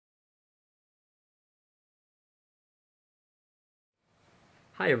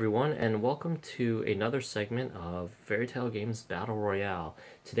Hi everyone, and welcome to another segment of Fairytale Games Battle Royale.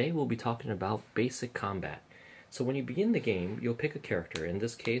 Today we'll be talking about basic combat. So when you begin the game, you'll pick a character. In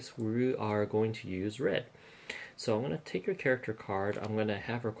this case, we are going to use Red. So I'm going to take your character card, I'm going to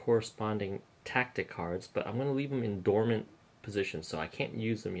have her corresponding tactic cards, but I'm going to leave them in dormant positions, so I can't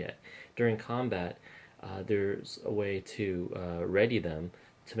use them yet. During combat, there's a way to ready them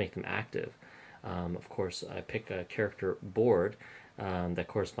to make them active. Of course, I pick a character board that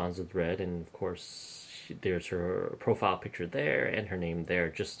corresponds with Red, and of course there's her profile picture there and her name there,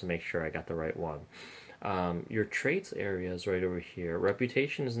 just to make sure I got the right one. Your traits area is right over here.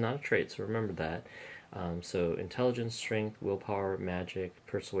 Reputation is not a trait, so remember that. So intelligence, strength, willpower, magic,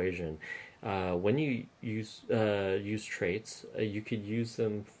 persuasion. When you use traits, you could use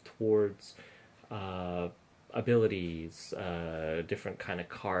them towards abilities, different kind of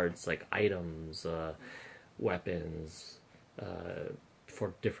cards like items, weapons,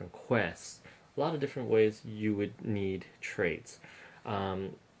 for different quests. A lot of different ways you would need traits.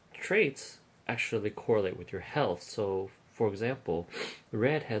 Traits actually correlate with your health. So, for example,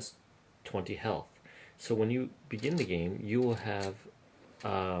 Red has 20 health. So when you begin the game, you will have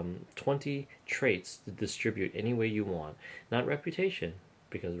 20 traits to distribute any way you want. Not reputation,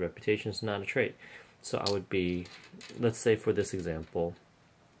 because reputation is not a trait. So I would be, let's say for this example,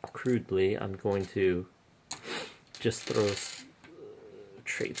 crudely, I'm going to just throw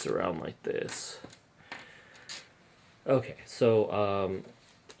traits around like this. Okay, so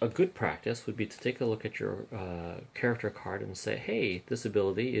a good practice would be to take a look at your character card and say, hey, this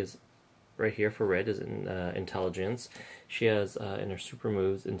ability is right here for Red is in intelligence. She has in her super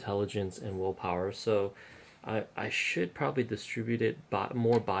moves intelligence and willpower, so I should probably distribute it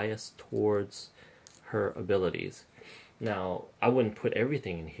more biased towards her abilities. Now, I wouldn't put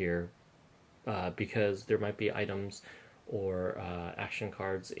everything in here because there might be items or action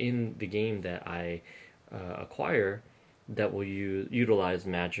cards in the game that I acquire that will utilize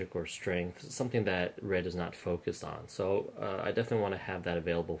magic or strength, something that Red is not focused on. So I definitely want to have that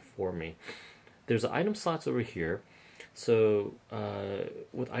available for me. There's item slots over here. So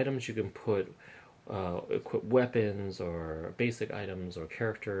with items you can put equip weapons or basic items or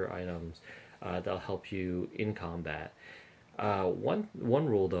character items that'll help you in combat. One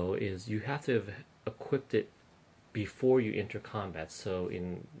rule though is you have to have equipped it before you enter combat, so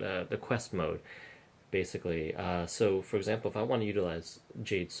in the quest mode basically. So for example, if I want to utilize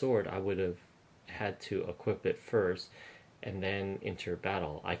Jade Sword, I would have had to equip it first and then enter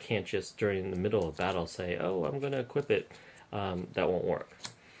battle. I can't just during the middle of battle say, oh, I'm going to equip it. That won't work.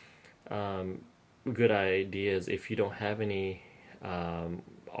 Good idea is if you don't have any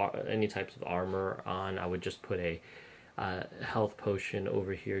types of armor on, I would just put a health potion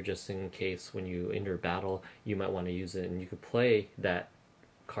over here just in case when you enter battle you might want to use it, and you could play that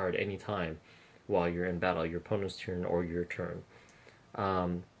card anytime while you're in battle, your opponent's turn or your turn.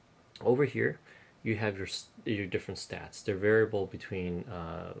 Over here you have your different stats. They're variable between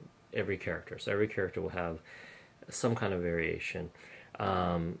every character, so every character will have some kind of variation.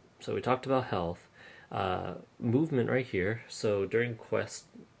 So we talked about health. Movement right here, so during quest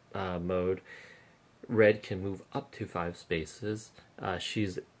mode, Red can move up to 5 spaces.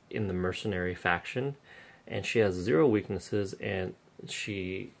 She's in the mercenary faction, and she has 0 weaknesses, and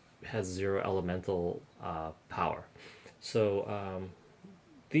she has 0 elemental power. So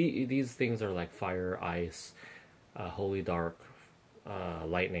these things are like fire, ice, holy dark,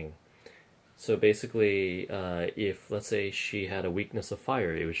 lightning. So basically, if let's say she had a weakness of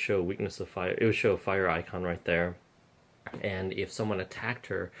fire, it would show weakness of fire. It would show a fire icon right there, and if someone attacked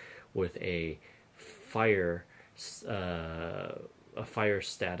her with a fire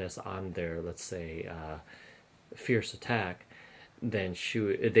status on their, let's say, fierce attack, then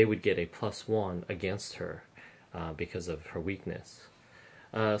they would get a +1 against her because of her weakness.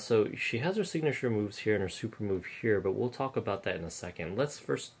 So she has her signature moves here and her super move here, but we'll talk about that in a second. Let's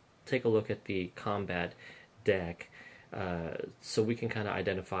first take a look at the combat deck so we can kind of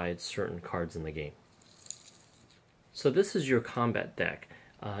identify certain cards in the game. So this is your combat deck.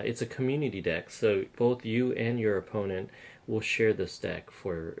 It's a community deck, so both you and your opponent will share this deck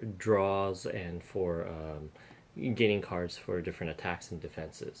for draws and for gaining cards for different attacks and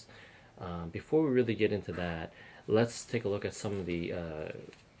defenses. Before we really get into that, let's take a look at some of the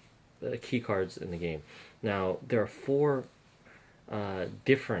key cards in the game. Now, there are 4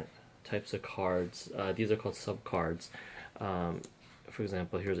 different types of cards. These are called sub-cards. For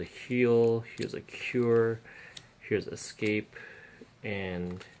example, here's a heal, here's a cure, here's escape,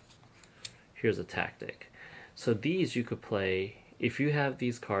 and here's a tactic. So these you could play, if you have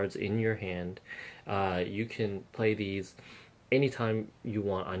these cards in your hand, you can play these anytime you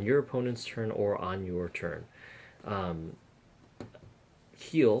want on your opponent's turn or on your turn.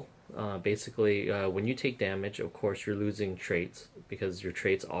 Heal, basically, when you take damage, of course, you're losing traits because your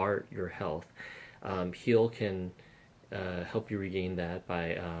traits are your health. Heal can help you regain that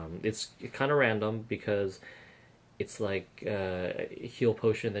by, it's kind of random because it's like heal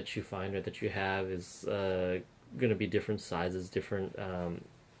potion that you find or that you have is going to be different sizes, different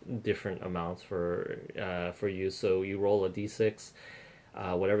amounts for you. So you roll a d6,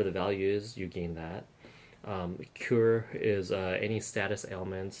 whatever the value is, you gain that. Cure is any status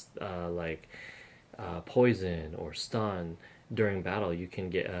ailments like poison or stun during battle. You can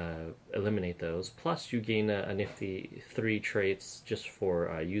get eliminate those. Plus, you gain a nifty 3 traits just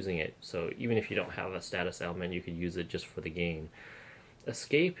for using it. So even if you don't have a status ailment, you could use it just for the game.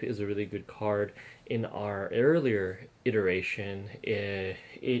 Escape is a really good card. In our earlier iteration, it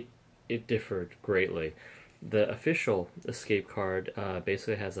differed greatly. The official escape card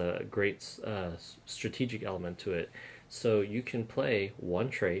basically has a great strategic element to it. So you can play 1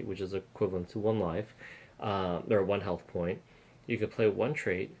 trait, which is equivalent to 1 life, or 1 health point. You could play 1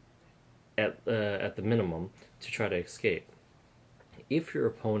 trait at the minimum to try to escape. If your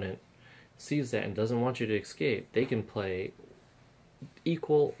opponent sees that and doesn't want you to escape, they can play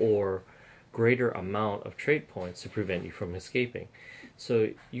equal or greater amount of trait points to prevent you from escaping.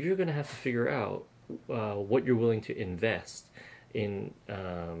 So you're going to have to figure out what you're willing to invest in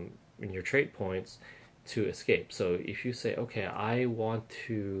your trait points to escape. So if you say, okay, I want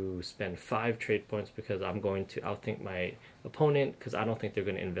to spend 5 trait points because I'm going to outthink my opponent because I don't think they're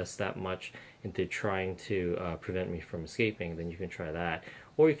going to invest that much into trying to prevent me from escaping, then you can try that.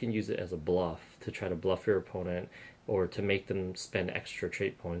 Or you can use it as a bluff to try to bluff your opponent or to make them spend extra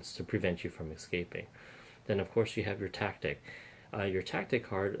trait points to prevent you from escaping. Then of course you have your tactic. Your tactic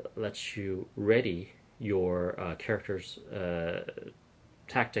card lets you ready your character's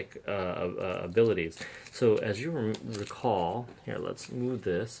tactic abilities. So as you recall, here, let's move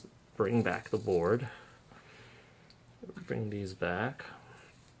this, bring back the board, bring these back.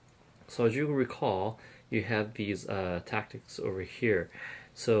 So as you recall, you have these tactics over here.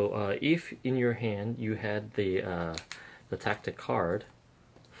 So if in your hand you had the tactic card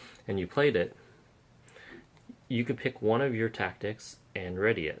and you played it, you could pick one of your tactics and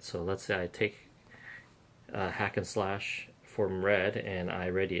ready it. So let's say I take hack and slash from red and I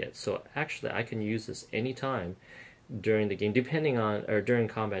ready it. So actually I can use this anytime during the game, depending on, or during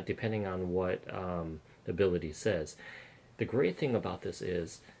combat, depending on what the ability says. The great thing about this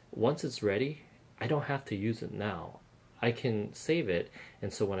is once it's ready, I don't have to use it now. I can save it,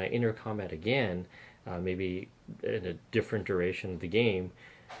 and so when I enter combat again, maybe in a different duration of the game,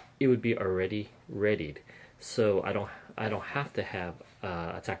 it would be already readied. So I don't have to have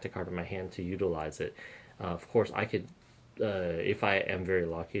a tactic card in my hand to utilize it. Of course, I could, if I am very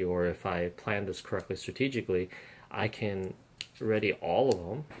lucky, or if I plan this correctly strategically, I can ready all of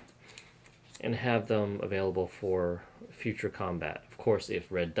them and have them available for future combat. Of course,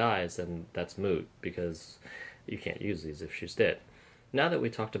 if red dies, then that's moot, because you can't use these if she's dead. Now that we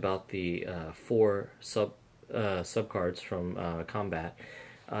talked about the 4 subcards from combat,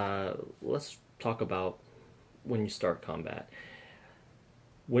 let's talk about when you start combat.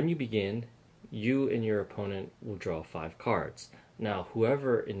 When you begin, you and your opponent will draw 5 cards. Now,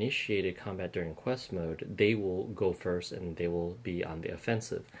 whoever initiated combat during quest mode, they will go first and they will be on the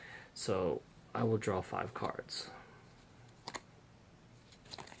offensive. So I will draw 5 cards.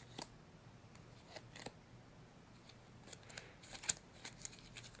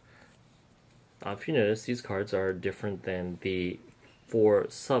 If you notice, these cards are different than the 4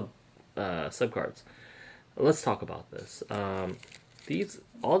 subcards. Let's talk about this.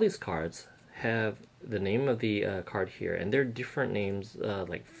 All these cards have the name of the card here, and they're different names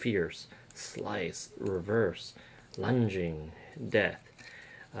like fierce, slice, reverse, lunging, death.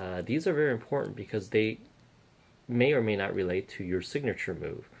 These are very important because they may or may not relate to your signature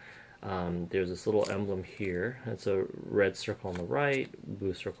move. There's this little emblem here. It's a red circle on the right,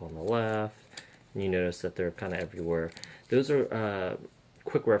 blue circle on the left. And you notice that they're kind of everywhere. Those are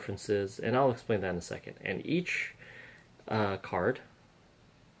quick references, and I'll explain that in a second. And each card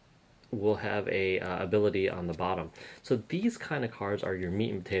will have a ability on the bottom. So these kind of cards are your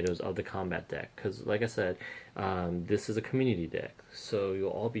meat and potatoes of the combat deck, because like I said, this is a community deck, so you'll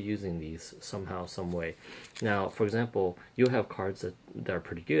all be using these somehow, some way. Now, for example, you'll have cards that are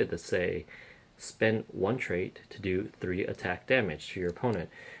pretty good that say spend 1 trait to do 3 attack damage to your opponent.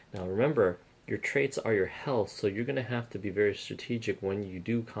 Now remember, your traits are your health, so you're going to have to be very strategic when you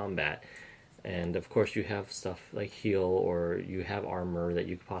do combat. And of course, you have stuff like heal, or you have armor that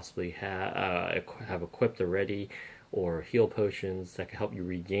you could possibly have equipped already, or heal potions that can help you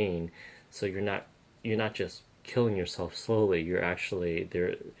regain. So you're not just killing yourself slowly. You're actually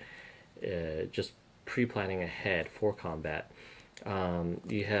there, just pre-planning ahead for combat.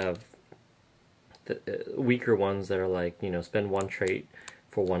 You have the weaker ones that are like, spend one trait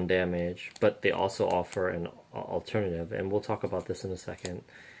for one damage, but they also offer an alternative, and we'll talk about this in a second.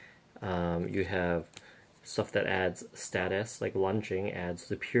 You have stuff that adds status, like lunging adds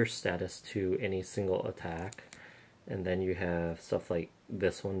the pure status to any single attack. And then you have stuff like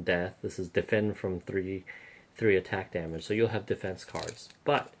this one, death. This is defend from three attack damage. So you'll have defense cards.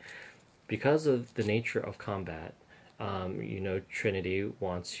 But because of the nature of combat, Trinity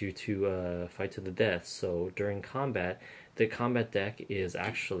wants you to fight to the death. So during combat, the combat deck is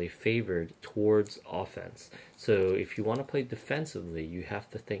actually favored towards offense. So if you want to play defensively, you have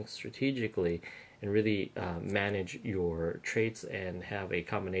to think strategically and really manage your traits and have a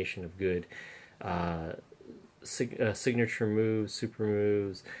combination of good signature moves, super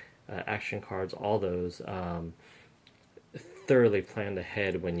moves, action cards, all those thoroughly planned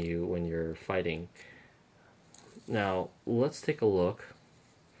ahead when you're fighting. Now let's take a look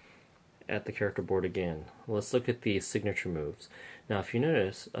at the character board again. Let's look at the signature moves. Now if you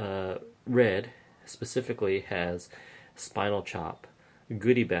notice, Red specifically has Spinal Chop,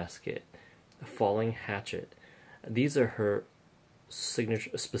 Goodie Basket, Falling Hatchet. These are her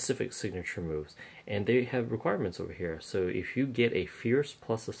specific signature moves, and they have requirements over here. So if you get a Fierce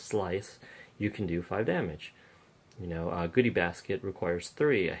plus a Slice, you can do 5 damage. Goodie Basket requires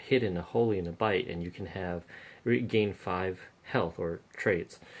 3, a Hidden, a Holy, and a Bite, and you can gain 5 health or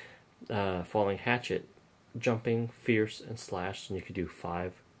traits. Falling Hatchet, Jumping, Fierce, and Slash, and you can do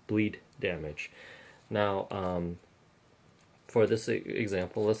 5 bleed damage. Now, for this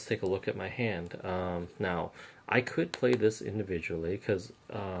example, let's take a look at my hand. Now, I could play this individually, because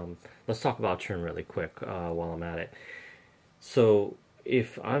let's talk about turn really quick while I'm at it. So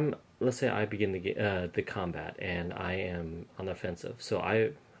if let's say I begin the combat and I am on the offensive, so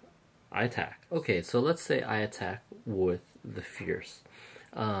I attack. Okay, so let's say I attack with the Fierce.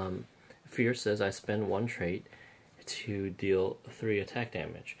 Fierce says I spend 1 trait to deal 3 attack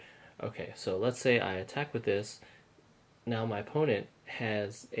damage. Okay, so let's say I attack with this. Now my opponent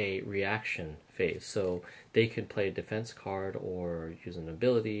has a reaction phase, so they can play a defense card or use an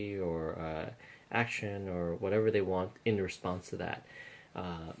ability or action or whatever they want in response to that.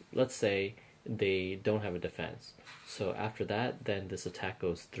 Let's say they don't have a defense, so after that, then this attack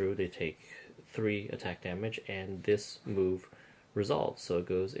goes through. They take 3 attack damage, and this move resolves, so it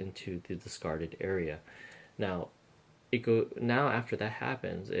goes into the discarded area. Now after that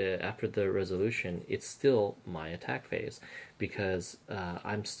happens, after the resolution, it's still my attack phase, because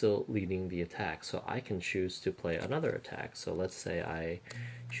I'm still leading the attack, so I can choose to play another attack. So let's say I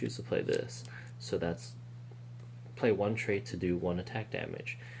choose to play this, so that's play 1 trait to do 1 attack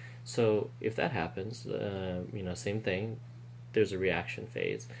damage. So if that happens, same thing, there's a reaction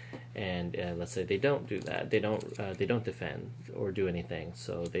phase, and let's say they don't do that, they don't defend or do anything,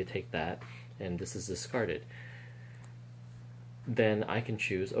 so they take that, and this is discarded. Then I can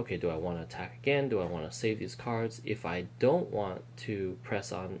choose, okay, do I want to attack again? Do I want to save these cards? If I don't want to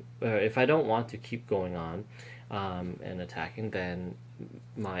press on, if I don't want to keep going on and attacking, then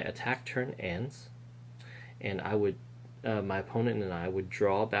my attack turn ends, and my opponent and I would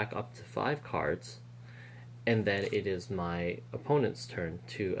draw back up to 5 cards, and then it is my opponent's turn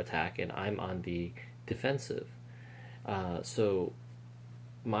to attack, and I'm on the defensive. So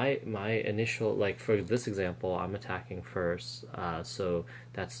my initial, like for this example, I'm attacking first, so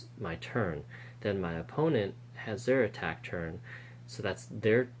that's my turn. Then my opponent has their attack turn, so that's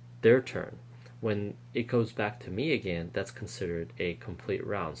their turn. When it goes back to me again, that's considered a complete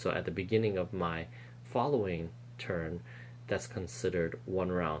round. So at the beginning of my following turn, that's considered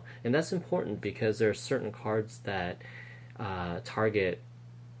 1 round. And that's important because there are certain cards that target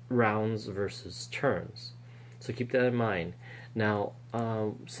rounds versus turns. So keep that in mind. Now,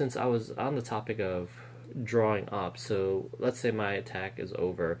 since I was on the topic of drawing up, so let's say my attack is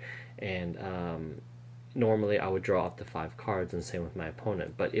over, and normally I would draw up to 5 cards, and same with my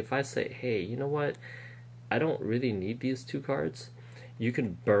opponent. But if I say, hey, you know what, I don't really need these 2 cards, you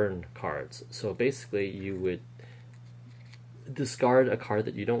can burn cards. So basically you would discard a card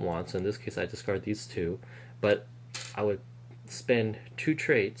that you don't want. So in this case I discard these 2, but I would spend 2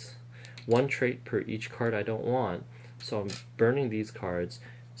 traits, 1 trait per each card I don't want. So I'm burning these cards.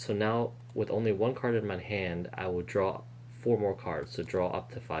 So now with only 1 card in my hand, I will draw 4 more cards, so draw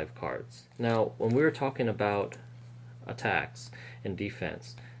up to 5 cards. Now when we were talking about attacks and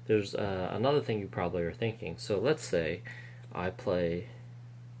defense, there's another thing you probably are thinking. So let's say I play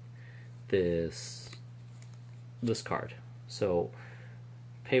this card. So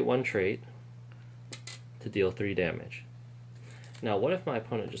pay 1 trait to deal 3 damage. Now, what if my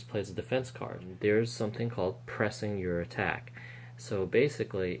opponent just plays a defense card? There's something called pressing your attack. So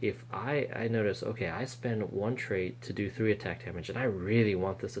basically, if I notice, okay, I spend 1 trait to do 3 attack damage, and I really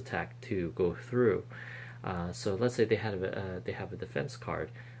want this attack to go through. So let's say they have a defense card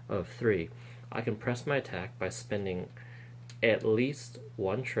of 3. I can press my attack by spending at least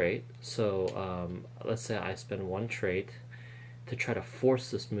 1 trait. So let's say I spend 1 trait to try to force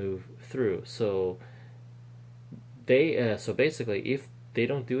this move through. So basically, if they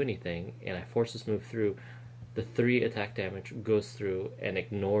don't do anything and I force this move through, the 3 attack damage goes through and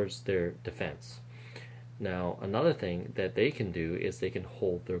ignores their defense. Now, another thing that they can do is they can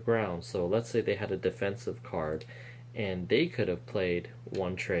hold their ground. So let's say they had a defensive card and they could have played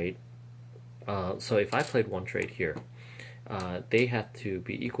 1 trait. So if I played 1 trait here, they have to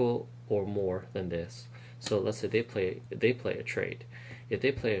be equal or more than this. So let's say they play a trait. If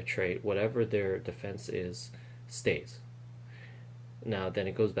they play a trait, whatever their defense is stays. Now then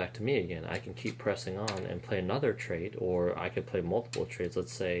it goes back to me again. I can keep pressing on and play another trait, or I could play multiple traits.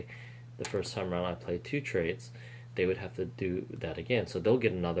 Let's say the first time around I play 2 traits, they would have to do that again. So they'll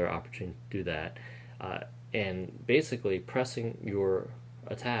get another opportunity to do that. And basically pressing your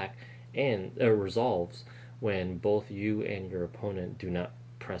attack and resolves when both you and your opponent do not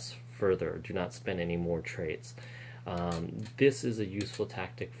press further, do not spend any more traits. This is a useful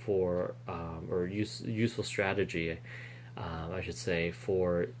tactic for, or useful strategy, I should say,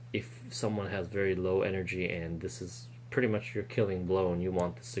 for if someone has very low energy and this is pretty much your killing blow and you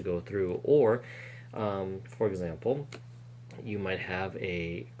want this to go through. Or, for example, you might have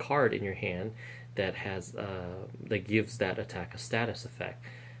a card in your hand that has that gives that attack a status effect.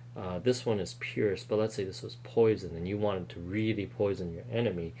 This one is Pierce, but let's say this was Poison and you wanted to really poison your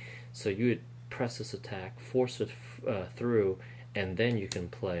enemy, so you would press this attack, force it through, and then you can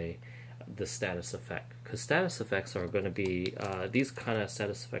play the status effect. Because status effects are going to be, these kind of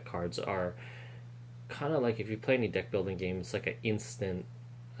status effect cards are kind of like, if you play any deck building game, it's like an instant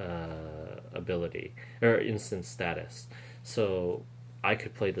ability, or instant status. So I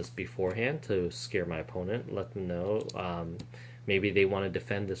could play this beforehand to scare my opponent, let them know, maybe they want to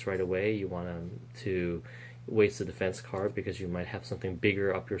defend this right away, you want them to waste a defense card because you might have something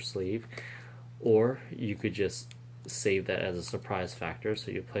bigger up your sleeve. Or you could just save that as a surprise factor,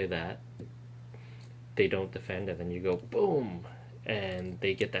 so you play that, they don't defend, and then you go boom, and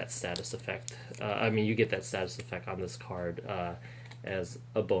they get that status effect. You get that status effect on this card as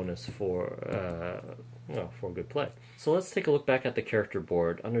a bonus for good play. So let's take a look back at the character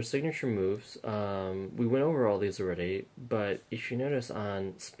board. Under signature moves, we went over all these already, but if you notice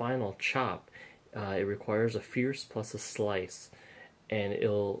on Spinal Chop, it requires a Fierce plus a Slice, and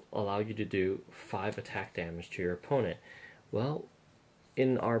it'll allow you to do 5 attack damage to your opponent. Well,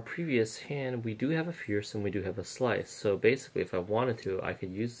 in our previous hand, we do have a Fierce and we do have a Slice. So basically, if I wanted to, I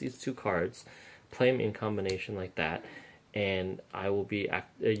could use these 2 cards, play them in combination like that, and I will be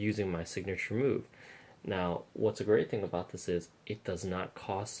using my signature move. Now, what's a great thing about this is it does not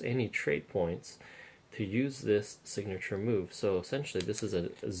cost any trait points to use this signature move. So essentially, this is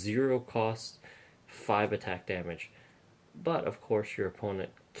a 0 cost 5 attack damage. But of course your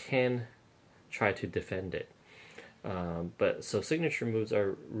opponent can try to defend it. So signature moves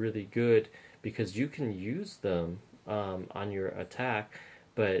are really good because you can use them on your attack,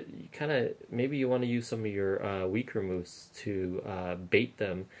 but maybe you want to use some of your weaker moves to bait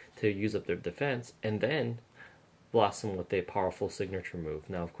them to use up their defense, and then blast them with a powerful signature move.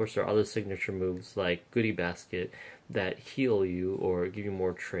 Now, of course, there are other signature moves like Goodie Basket that heal you or give you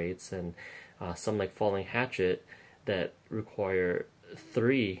more traits, and some like Falling Hatchet that require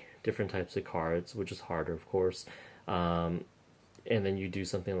 3 different types of cards, which is harder, of course. And then you do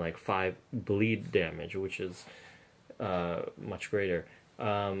something like 5 bleed damage, which is much greater.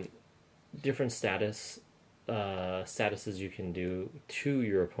 Different statuses you can do to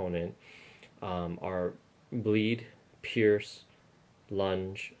your opponent are Bleed, Pierce,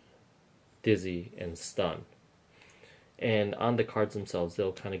 Lunge, Dizzy, and Stun. And on the cards themselves,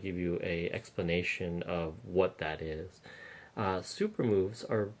 they'll kind of give you a explanation of what that is. Super moves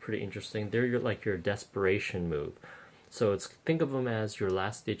are pretty interesting. They're your desperation move. So think of them as your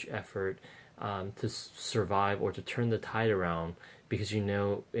last-ditch effort to survive or to turn the tide around, because you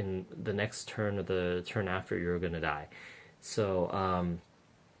know in the next turn or the turn after you're going to die. So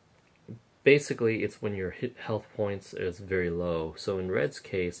basically, it's when your hit health points is very low. So in Red's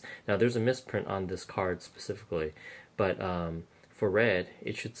case, now there's a misprint on this card specifically, but for red,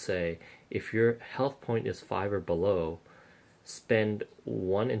 it should say, if your health point is 5 or below, spend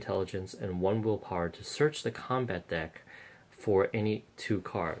 1 intelligence and 1 willpower to search the combat deck for any 2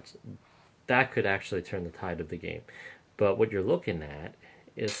 cards. That could actually turn the tide of the game. But what you're looking at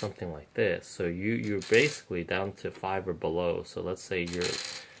is something like this. So you're basically down to 5 or below. So let's say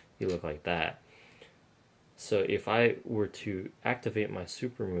you look like that. So if I were to activate my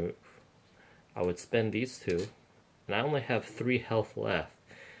super move, I would spend these 2, and I only have 3 health left.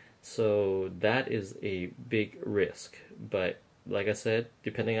 So that is a big risk. But like I said,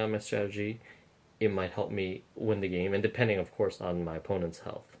 depending on my strategy, it might help me win the game, and depending, of course, on my opponent's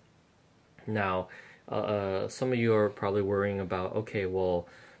health. Now, some of you are probably worrying about, okay, well,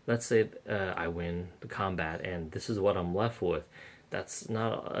 let's say I win the combat, and this is what I'm left with. That's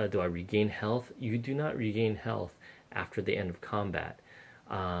not, do I regain health? You do not regain health after the end of combat,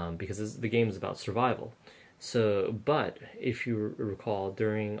 because the game is about survival. So, but if you recall,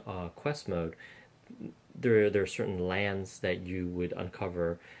 during quest mode, there are certain lands that you would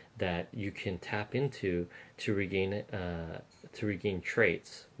uncover that you can tap into to regain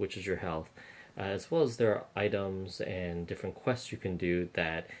traits, which is your health, as well as there are items and different quests you can do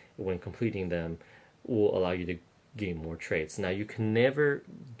that, when completing them, will allow you to gain more traits. Now, you can never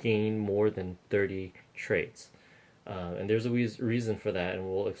gain more than 30 traits, and there's a reason for that, and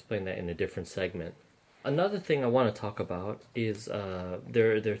we'll explain that in a different segment. Another thing I want to talk about is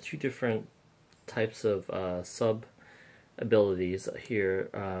there are 2 different types of sub abilities here.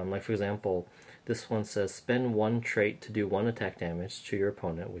 Like, for example, this one says spend 1 trait to do 1 attack damage to your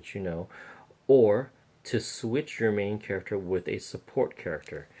opponent, which you know, or to switch your main character with a support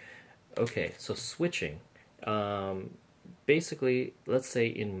character. Okay, so switching. Basically, let's say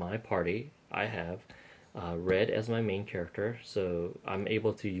in my party, I have Red as my main character, so I'm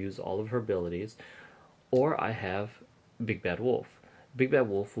able to use all of her abilities, or I have Big Bad Wolf. Big Bad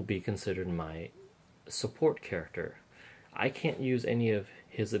Wolf will be considered my support character. I can't use any of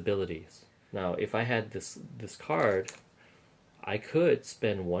his abilities. Now, if I had this card, I could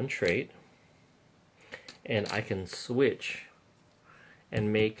spend 1 trait, and I can switch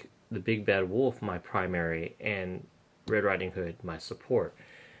and make the Big Bad Wolf my primary and Red Riding Hood my support.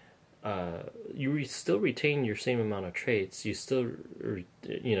 You still retain your same amount of traits. You still,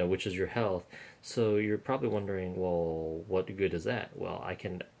 which is your health. So you're probably wondering, well, what good is that? Well,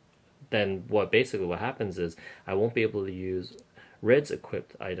 then what happens is I won't be able to use Red's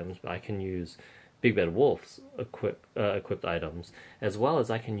equipped items, but I can use Big Bad Wolf's equipped items, as well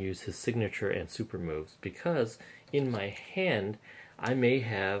as I can use his signature and super moves, because in my hand I may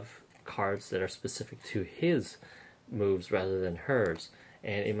have cards that are specific to his moves rather than hers,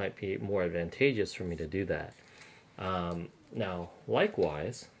 and it might be more advantageous for me to do that. Now,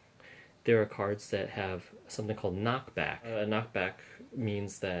 likewise, there are cards that have something called knockback. Knockback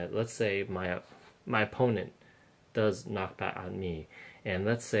means that, let's say my opponent does knockback on me, and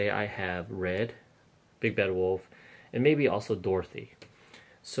let's say I have Red, Big Bad Wolf, and maybe also Dorothy.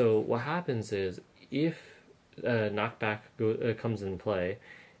 So what happens is, if knockback comes in play,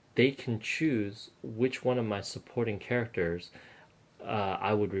 they can choose which one of my supporting characters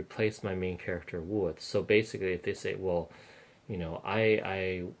I would replace my main character with. So basically, if they say, well,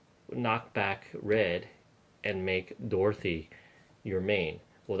 I knock back Red and make Dorothy your main,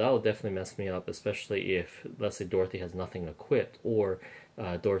 well, that will definitely mess me up, especially if, let's say, Dorothy has nothing equipped, or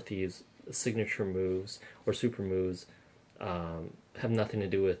Dorothy's signature moves or super moves have nothing to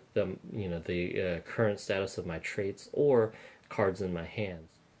do with the current status of my traits or cards in my hands.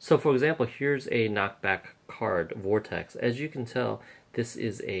 So, for example, here's a knockback card, Vortex. As you can tell, this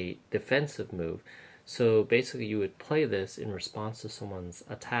is a defensive move. So basically, you would play this in response to someone's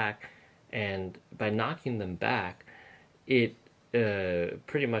attack, and by knocking them back, it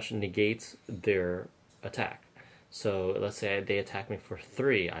pretty much negates their attack. So let's say they attack me for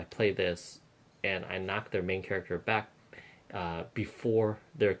 3, I play this, and I knock their main character back before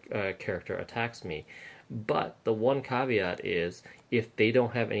their character attacks me. But the one caveat is, if they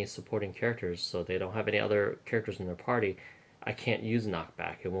don't have any supporting characters, so they don't have any other characters in their party, I can't use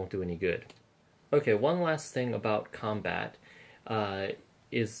knockback. It won't do any good. Okay, one last thing about combat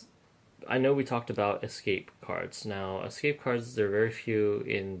is, I know we talked about escape cards. Now, escape cards, there are very few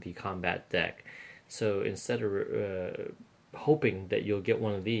in the combat deck. So instead of hoping that you'll get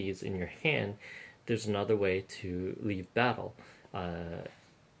one of these in your hand, there's another way to leave battle.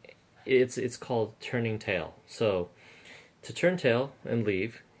 It's called turning tail. So to turn tail and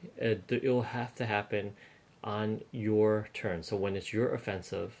leave, it'll have to happen on your turn. So when it's your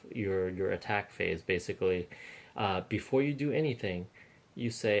offensive, your attack phase, basically, before you do anything,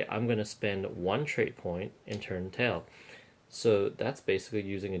 you say, I'm going to spend 1 trait point and turn tail. So that's basically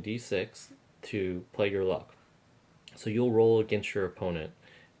using a d6 to play your luck. So you'll roll against your opponent.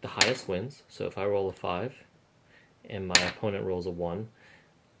 The highest wins. So if I roll a 5 and my opponent rolls a 1,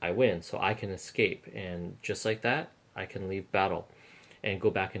 I win. So I can escape. And just like that, I can leave battle and go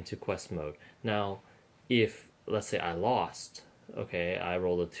back into quest mode. Now, if, let's say I lost, okay, I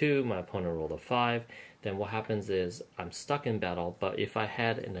rolled a 2, my opponent rolled a 5, then what happens is I'm stuck in battle, but if I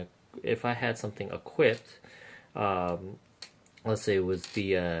had something equipped, let's say it was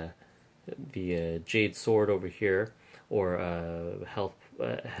the jade sword over here, or a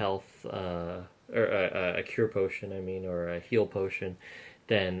cure potion, I mean, or a heal potion,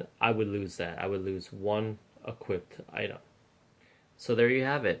 then I would lose that. I would lose one equipped item. So there you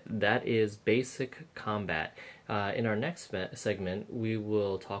have it. That is basic combat. In our next segment, we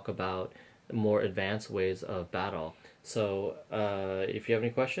will talk about more advanced ways of battle. So if you have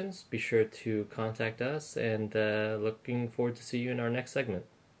any questions, be sure to contact us, and looking forward to see you in our next segment.